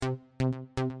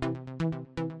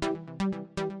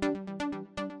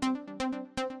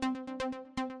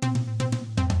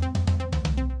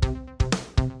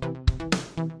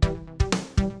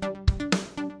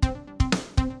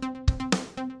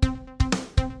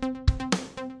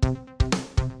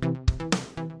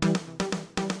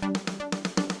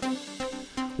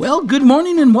Well, good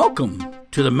morning and welcome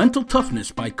to the Mental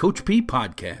Toughness by Coach P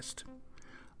podcast.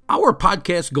 Our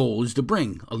podcast goal is to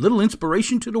bring a little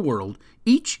inspiration to the world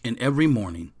each and every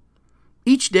morning.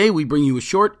 Each day we bring you a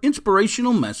short,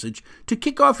 inspirational message to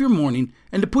kick off your morning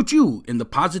and to put you in the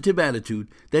positive attitude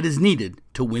that is needed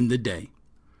to win the day.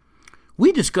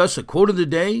 We discuss a quote of the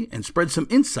day and spread some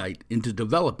insight into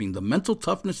developing the mental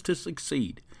toughness to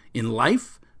succeed in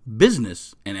life,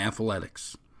 business, and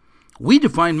athletics. We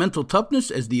define mental toughness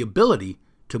as the ability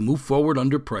to move forward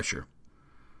under pressure.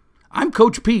 I'm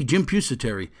Coach P, Jim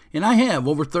Pusateri, and I have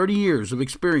over 30 years of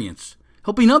experience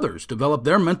helping others develop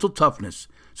their mental toughness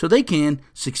so they can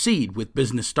succeed with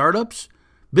business startups,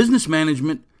 business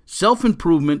management,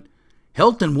 self-improvement,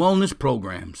 health and wellness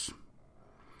programs.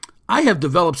 I have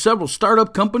developed several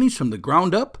startup companies from the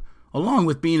ground up, along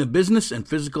with being a business and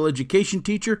physical education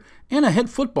teacher and a head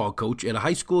football coach at a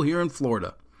high school here in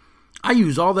Florida. I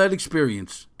use all that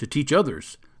experience to teach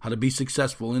others how to be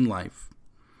successful in life.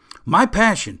 My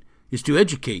passion is to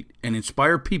educate and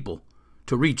inspire people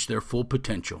to reach their full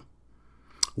potential.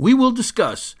 We will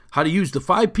discuss how to use the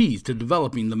 5 P's to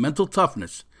developing the mental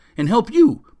toughness and help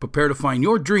you prepare to find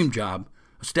your dream job,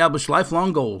 establish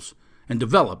lifelong goals, and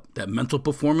develop that mental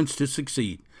performance to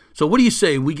succeed. So what do you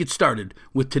say we get started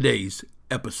with today's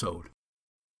episode?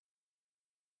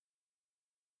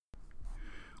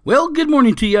 Well, good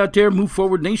morning to you out there, Move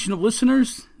Forward Nation of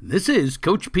listeners. This is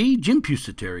Coach P, Jim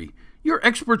Pusateri, your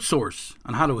expert source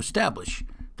on how to establish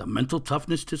the mental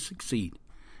toughness to succeed,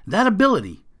 that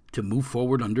ability to move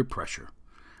forward under pressure.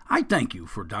 I thank you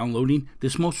for downloading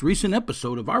this most recent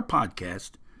episode of our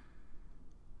podcast.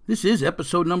 This is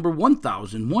episode number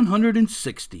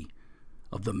 1160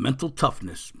 of the Mental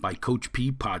Toughness by Coach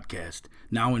P podcast,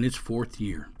 now in its 4th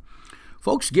year.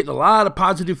 Folks, getting a lot of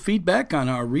positive feedback on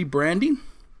our rebranding.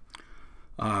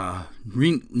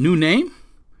 New name,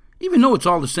 even though it's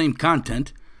all the same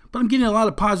content, but I'm getting a lot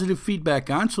of positive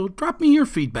feedback on, so drop me your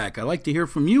feedback. I'd like to hear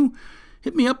from you.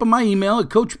 Hit me up on my email at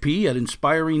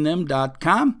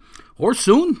coachp@inspiringthem.com, or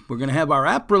soon we're going to have our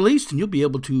app released and you'll be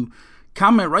able to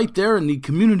comment right there in the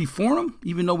community forum.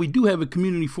 Even though we do have a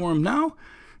community forum now,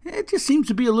 it just seems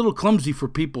to be a little clumsy for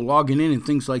people logging in and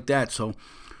things like that, so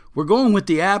we're going with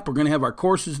the app. We're going to have our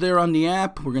courses there on the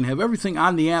app. We're going to have everything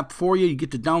on the app for you. You get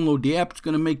to download the app. It's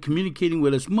going to make communicating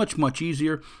with us much, much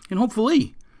easier. And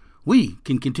hopefully, we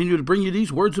can continue to bring you these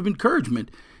words of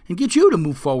encouragement and get you to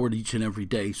move forward each and every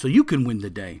day so you can win the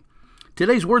day.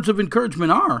 Today's words of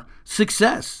encouragement are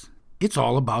success. It's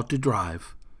all about the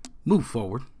drive. Move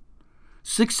forward.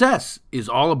 Success is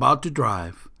all about the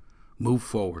drive. Move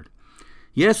forward.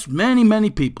 Yes, many, many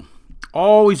people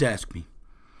always ask me,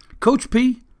 Coach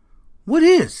P, what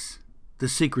is the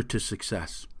secret to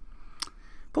success?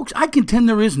 Folks, I contend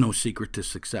there is no secret to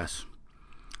success.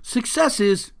 Success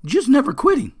is just never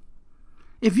quitting.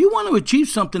 If you want to achieve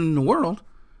something in the world,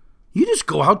 you just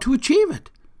go out to achieve it.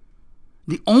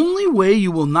 The only way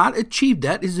you will not achieve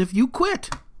that is if you quit.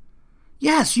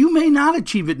 Yes, you may not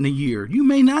achieve it in a year. You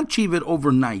may not achieve it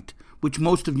overnight, which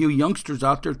most of you youngsters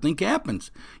out there think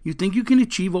happens. You think you can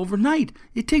achieve overnight.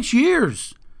 It takes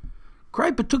years.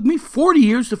 Cripe, it took me 40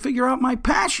 years to figure out my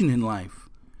passion in life.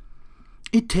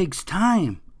 It takes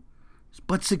time.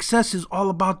 But success is all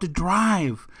about the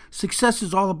drive. Success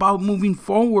is all about moving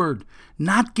forward,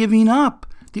 not giving up.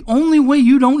 The only way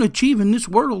you don't achieve in this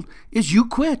world is you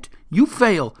quit. You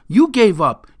fail. You gave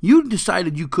up. You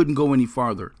decided you couldn't go any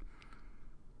farther.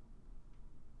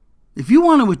 If you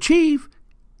want to achieve,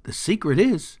 the secret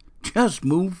is just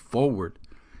move forward.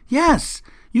 Yes,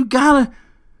 you gotta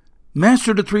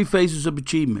master the 3 phases of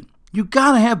achievement. You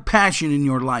gotta have passion in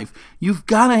your life. You've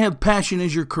gotta have passion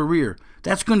as your career.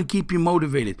 That's going to keep you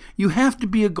motivated. You have to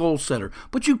be a goal setter,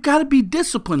 but you've got to be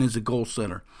disciplined as a goal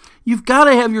setter. You've got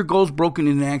to have your goals broken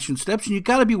into action steps, and you've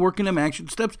got to be working them action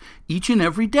steps each and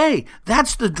every day.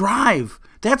 That's the drive.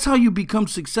 That's how you become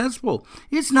successful.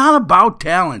 It's not about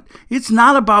talent. It's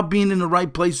not about being in the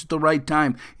right place at the right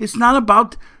time. It's not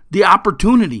about the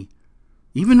opportunity.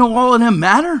 Even though all of them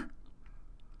matter,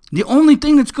 the only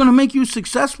thing that's going to make you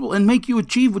successful and make you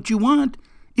achieve what you want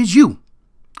is you.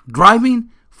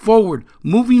 Driving forward,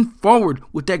 moving forward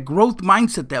with that growth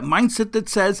mindset, that mindset that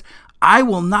says, I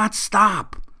will not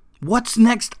stop. What's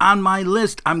next on my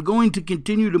list? I'm going to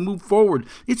continue to move forward.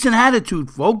 It's an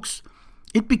attitude, folks.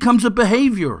 It becomes a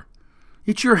behavior.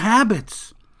 It's your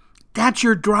habits. That's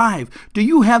your drive. Do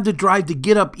you have the drive to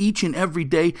get up each and every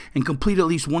day and complete at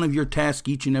least one of your tasks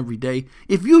each and every day?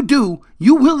 If you do,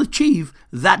 you will achieve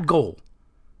that goal.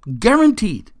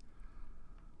 Guaranteed.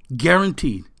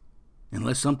 Guaranteed.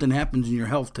 Unless something happens and your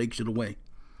health takes it away.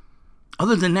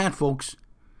 Other than that, folks,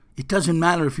 it doesn't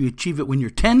matter if you achieve it when you're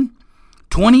 10,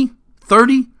 20,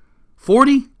 30,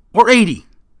 40, or 80.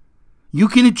 You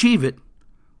can achieve it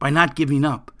by not giving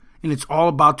up. And it's all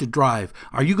about the drive.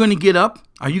 Are you going to get up?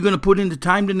 Are you going to put in the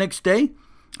time the next day?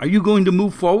 Are you going to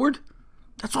move forward?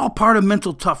 That's all part of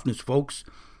mental toughness, folks.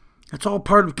 That's all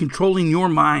part of controlling your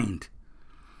mind.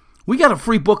 We got a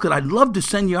free booklet I'd love to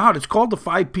send you out. It's called The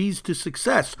 5 Ps to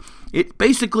Success. It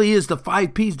basically is the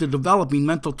 5 Ps to developing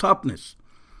mental toughness.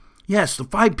 Yes, the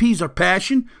 5 Ps are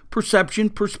passion, perception,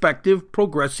 perspective,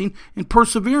 progressing, and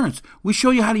perseverance. We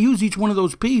show you how to use each one of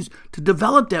those Ps to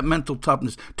develop that mental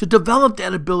toughness, to develop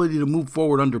that ability to move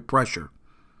forward under pressure.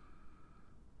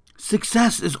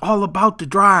 Success is all about the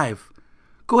drive.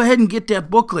 Go ahead and get that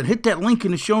booklet. Hit that link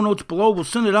in the show notes below. We'll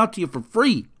send it out to you for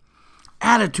free.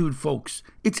 Attitude, folks.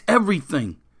 It's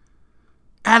everything.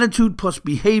 Attitude plus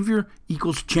behavior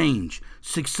equals change.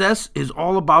 Success is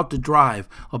all about the drive,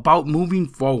 about moving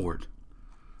forward.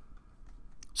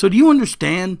 So do you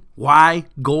understand why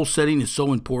goal setting is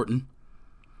so important?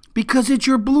 Because it's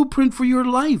your blueprint for your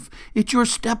life. It's your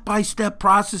step-by-step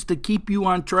process to keep you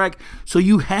on track so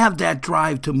you have that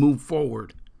drive to move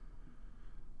forward.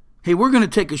 Hey, we're going to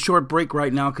take a short break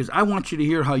right now because I want you to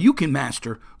hear how you can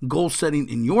master goal setting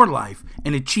in your life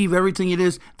and achieve everything it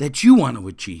is that you want to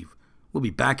achieve. We'll be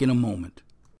back in a moment.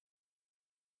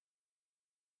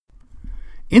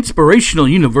 Inspirational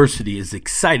University is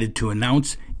excited to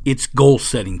announce its goal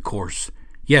setting course.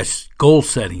 Yes, goal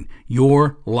setting,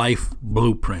 your life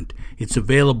blueprint. It's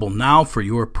available now for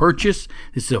your purchase.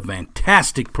 This is a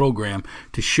fantastic program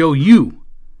to show you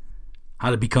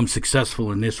how to become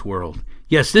successful in this world.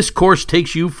 Yes, this course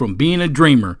takes you from being a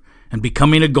dreamer and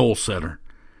becoming a goal setter.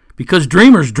 Because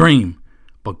dreamers dream,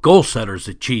 but goal setters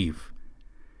achieve.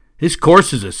 This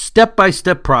course is a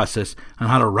step-by-step process on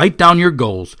how to write down your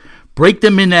goals, break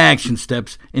them into action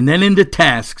steps, and then into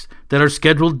tasks that are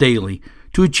scheduled daily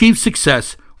to achieve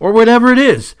success or whatever it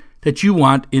is that you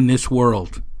want in this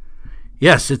world.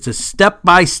 Yes, it's a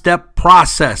step-by-step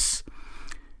process.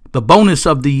 The bonus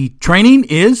of the training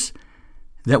is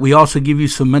that we also give you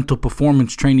some mental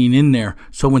performance training in there.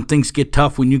 So when things get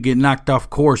tough, when you get knocked off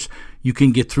course, you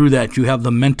can get through that. You have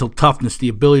the mental toughness, the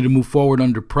ability to move forward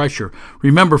under pressure.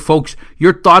 Remember, folks,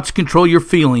 your thoughts control your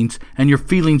feelings, and your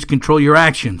feelings control your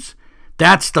actions.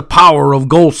 That's the power of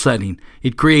goal setting.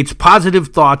 It creates positive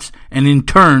thoughts and, in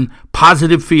turn,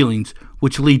 positive feelings,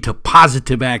 which lead to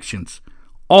positive actions.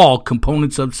 All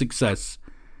components of success.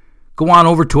 Go on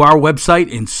over to our website,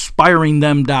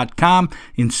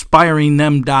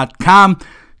 inspiringthem.com,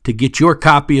 to get your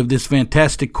copy of this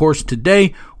fantastic course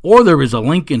today, or there is a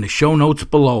link in the show notes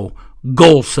below.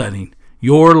 Goal setting,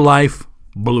 your life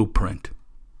blueprint.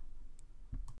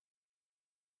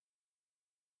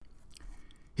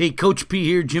 Hey, Coach P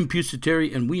here, Jim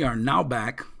Pusateri, and we are now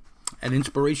back at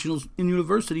Inspirational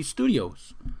University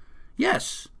Studios.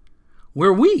 Yes,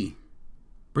 where we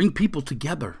bring people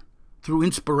together through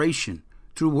inspiration,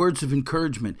 through words of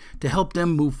encouragement, to help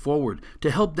them move forward,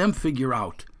 to help them figure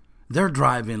out their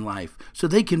drive in life so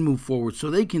they can move forward,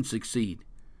 so they can succeed.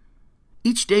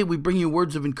 Each day we bring you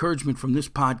words of encouragement from this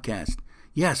podcast.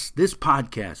 Yes, this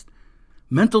podcast,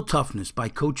 Mental Toughness by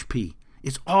Coach P.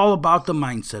 It's all about the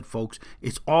mindset, folks.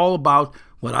 It's all about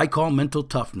what I call mental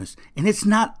toughness. And it's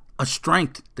not a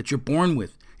strength that you're born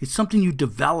with. It's something you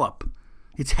develop.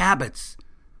 It's habits.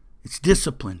 It's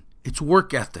discipline. It's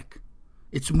work ethic.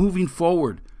 It's moving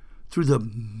forward through the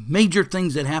major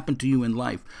things that happen to you in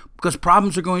life. Because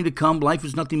problems are going to come. Life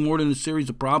is nothing more than a series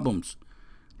of problems.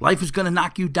 Life is going to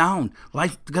knock you down.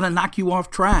 Life is going to knock you off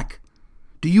track.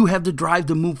 Do you have the drive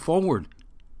to move forward?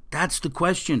 That's the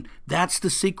question. That's the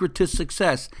secret to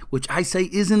success, which I say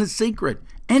isn't a secret.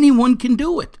 Anyone can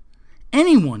do it.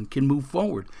 Anyone can move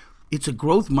forward. It's a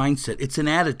growth mindset. It's an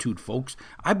attitude, folks.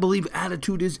 I believe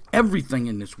attitude is everything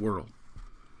in this world.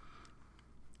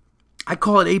 I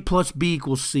call it A plus B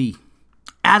equals C.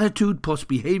 Attitude plus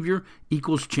behavior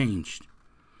equals change.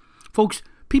 Folks,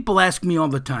 people ask me all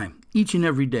the time, each and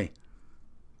every day,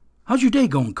 how's your day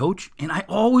going, Coach? And I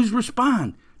always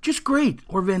respond, just great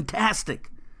or fantastic.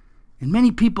 And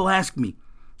many people ask me,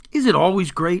 is it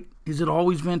always great? Is it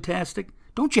always fantastic?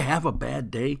 Don't you have a bad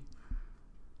day?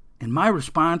 And my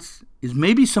response is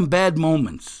maybe some bad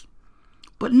moments,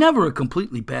 but never a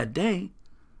completely bad day.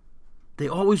 They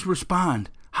always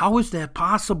respond, how is that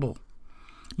possible?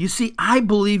 You see, I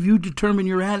believe you determine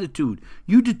your attitude.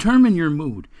 You determine your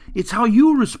mood. It's how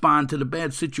you respond to the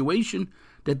bad situation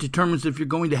that determines if you're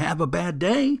going to have a bad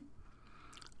day.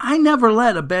 I never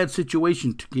let a bad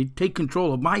situation take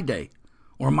control of my day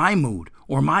or my mood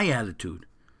or my attitude.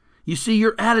 You see,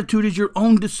 your attitude is your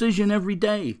own decision every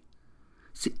day.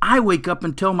 See, I wake up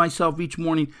and tell myself each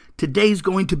morning, today's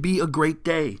going to be a great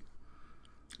day.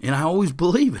 And I always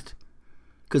believe it.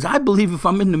 Because I believe if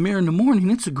I'm in the mirror in the morning,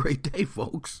 it's a great day,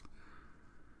 folks.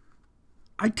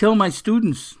 I tell my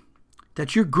students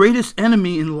that your greatest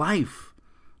enemy in life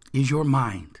is your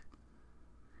mind.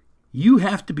 You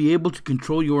have to be able to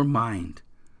control your mind.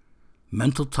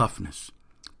 Mental toughness.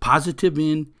 Positive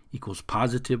in equals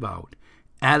positive out.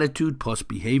 Attitude plus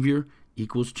behavior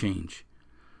equals change.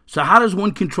 So how does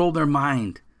one control their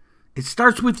mind? It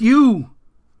starts with you.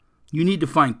 You need to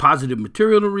find positive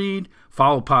material to read,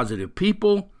 follow positive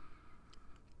people,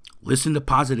 listen to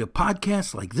positive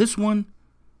podcasts like this one.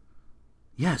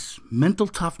 Yes, Mental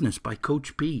Toughness by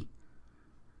Coach P.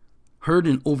 Heard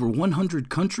in over 100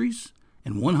 countries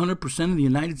and 100% of the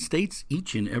United States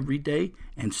each and every day,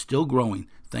 and still growing,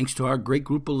 thanks to our great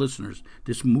group of listeners,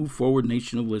 this Move Forward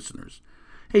nation of listeners.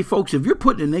 Hey, folks, if you're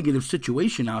put in a negative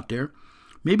situation out there,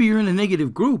 maybe you're in a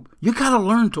negative group, you got to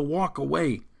learn to walk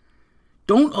away.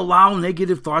 Don't allow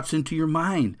negative thoughts into your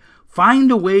mind.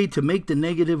 Find a way to make the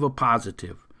negative a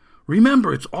positive.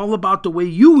 Remember, it's all about the way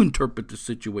you interpret the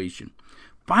situation.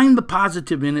 Find the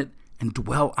positive in it and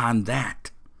dwell on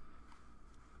that.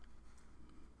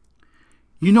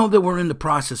 You know that we're in the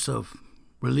process of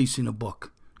releasing a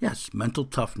book. Yes, Mental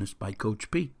Toughness by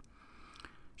Coach P.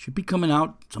 Should be coming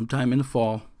out sometime in the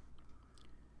fall.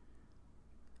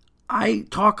 I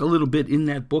talk a little bit in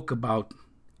that book about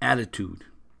attitude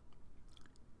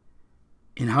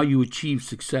and how you achieve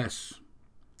success.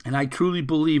 And I truly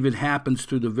believe it happens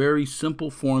through the very simple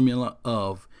formula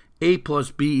of A plus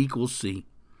B equals C.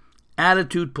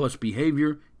 Attitude plus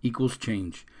behavior equals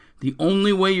change. The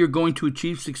only way you're going to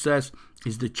achieve success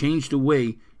is to change the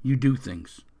way you do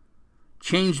things.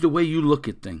 Change the way you look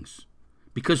at things.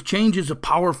 Because change is a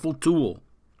powerful tool.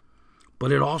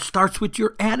 But it all starts with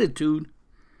your attitude.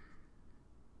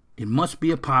 It must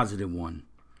be a positive one.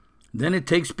 Then it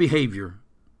takes behavior,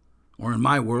 or in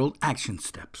my world, action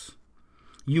steps.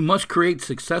 You must create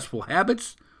successful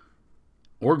habits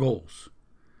or goals.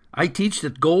 I teach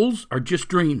that goals are just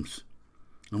dreams,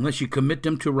 unless you commit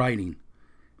them to writing.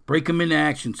 Break them into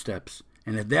action steps,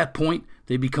 and at that point,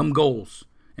 they become goals.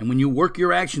 And when you work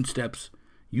your action steps,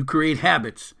 you create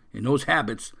habits, and those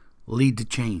habits lead to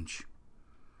change.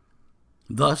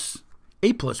 Thus,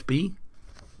 A plus B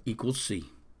equals C.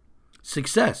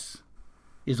 Success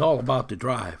is all about the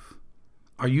drive.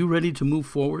 Are you ready to move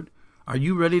forward? Are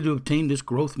you ready to obtain this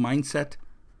growth mindset?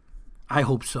 I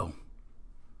hope so.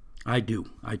 I do.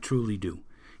 I truly do.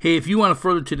 Hey, if you want to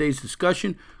further today's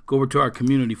discussion, go over to our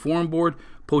community forum board,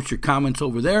 post your comments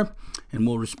over there, and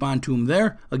we'll respond to them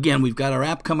there. Again, we've got our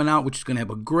app coming out, which is going to have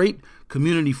a great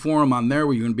community forum on there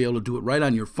where you're going to be able to do it right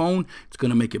on your phone. It's going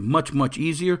to make it much, much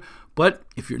easier. But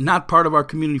if you're not part of our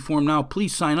community forum now,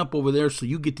 please sign up over there so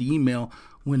you get the email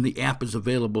when the app is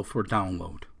available for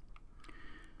download.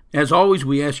 As always,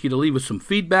 we ask you to leave us some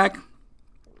feedback.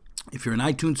 If you're an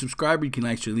iTunes subscriber, you can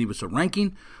actually leave us a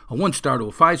ranking, a 1-star to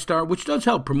a 5-star, which does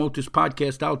help promote this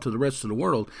podcast out to the rest of the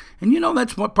world. And you know,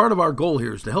 that's what part of our goal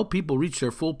here is to help people reach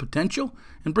their full potential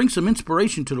and bring some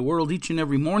inspiration to the world each and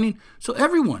every morning so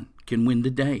everyone can win the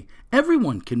day.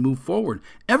 Everyone can move forward.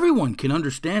 Everyone can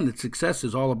understand that success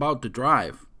is all about the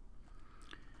drive.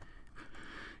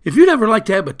 If you'd ever like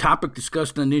to have a topic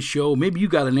discussed on this show, maybe you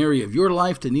got an area of your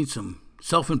life that needs some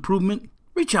self-improvement,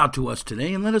 reach out to us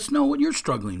today and let us know what you're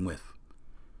struggling with.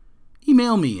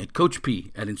 Email me at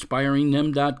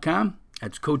coachp@inspiringthem.com.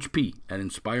 That's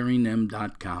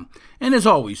coachp@inspiringthem.com. And as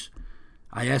always,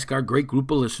 I ask our great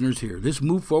group of listeners here, this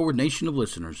Move Forward nation of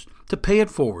listeners, to pay it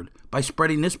forward by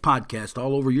spreading this podcast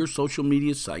all over your social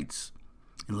media sites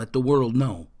and let the world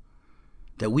know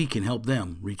that we can help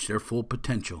them reach their full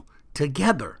potential.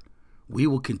 Together, we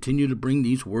will continue to bring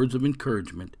these words of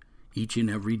encouragement each and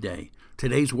every day.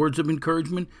 Today's words of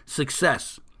encouragement: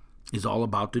 success is all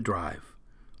about the drive.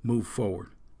 Move forward.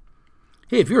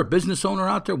 Hey, if you're a business owner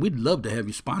out there, we'd love to have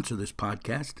you sponsor this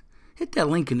podcast. Hit that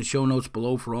link in the show notes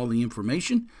below for all the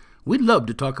information. We'd love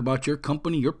to talk about your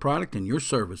company, your product, and your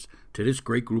service to this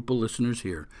great group of listeners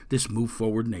here, this Move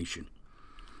Forward Nation.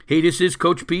 Hey, this is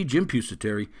Coach P, Jim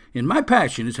Pusateri, and my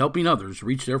passion is helping others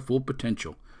reach their full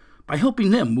potential by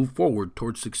helping them move forward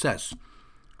towards success,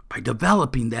 by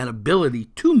developing that ability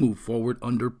to move forward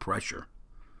under pressure.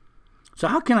 So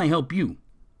how can I help you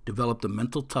develop the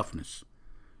mental toughness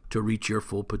to reach your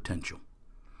full potential?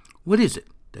 What is it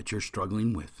that you're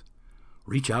struggling with?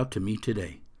 Reach out to me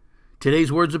today.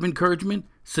 Today's words of encouragement: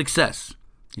 success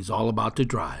is all about the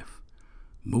drive.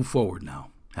 Move forward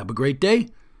now. Have a great day.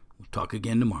 We'll talk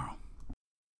again tomorrow.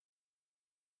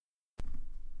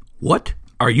 What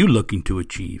are you looking to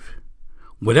achieve?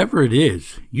 Whatever it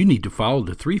is, you need to follow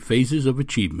the 3 phases of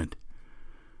achievement.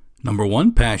 Number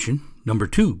 1, passion. Number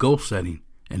 2, goal setting.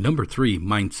 And number 3,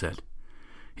 mindset.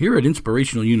 Here at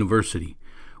Inspirational University,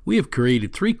 we have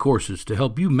created 3 courses to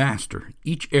help you master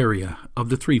each area of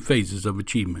the 3 phases of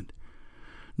achievement.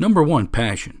 Number 1,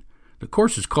 passion. The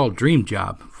course is called Dream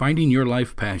Job, Finding Your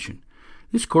Life Passion.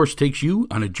 This course takes you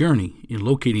on a journey in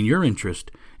locating your interest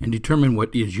and determine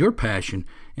what is your passion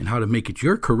and how to make it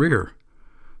your career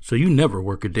so you never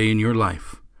work a day in your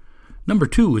life. Number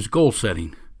 2 is Goal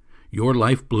Setting, Your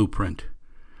Life Blueprint.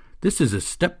 This is a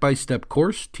step-by-step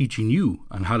course teaching you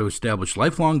on how to establish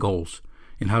lifelong goals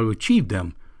and how to achieve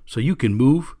them so you can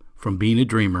move from being a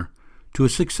dreamer to a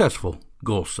successful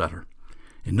goal setter.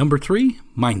 And number 3,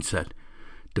 mindset,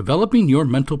 developing your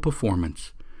mental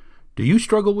performance. Do you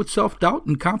struggle with self-doubt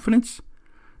and confidence?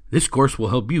 This course will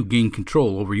help you gain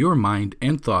control over your mind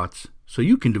and thoughts so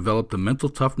you can develop the mental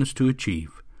toughness to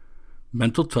achieve.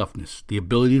 Mental toughness, the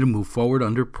ability to move forward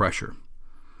under pressure.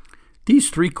 These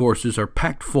 3 courses are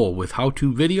packed full with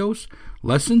how-to videos,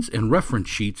 lessons, and reference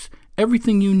sheets,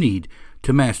 everything you need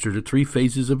to master the 3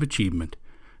 phases of achievement.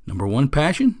 Number 1,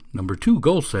 passion. Number 2,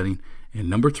 goal setting. And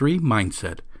number 3,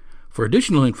 mindset. For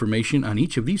additional information on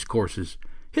each of these courses,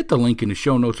 hit the link in the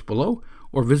show notes below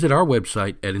or visit our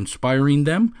website at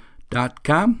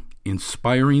inspiringthem.com,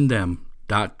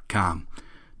 inspiringthem.com.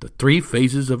 The 3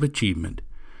 phases of achievement.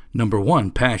 Number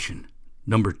 1, passion.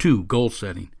 Number 2, goal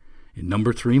setting. And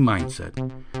number 3, mindset.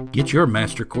 Get your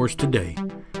master course today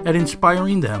at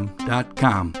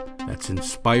inspiringthem.com. That's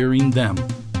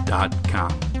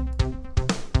inspiringthem.com.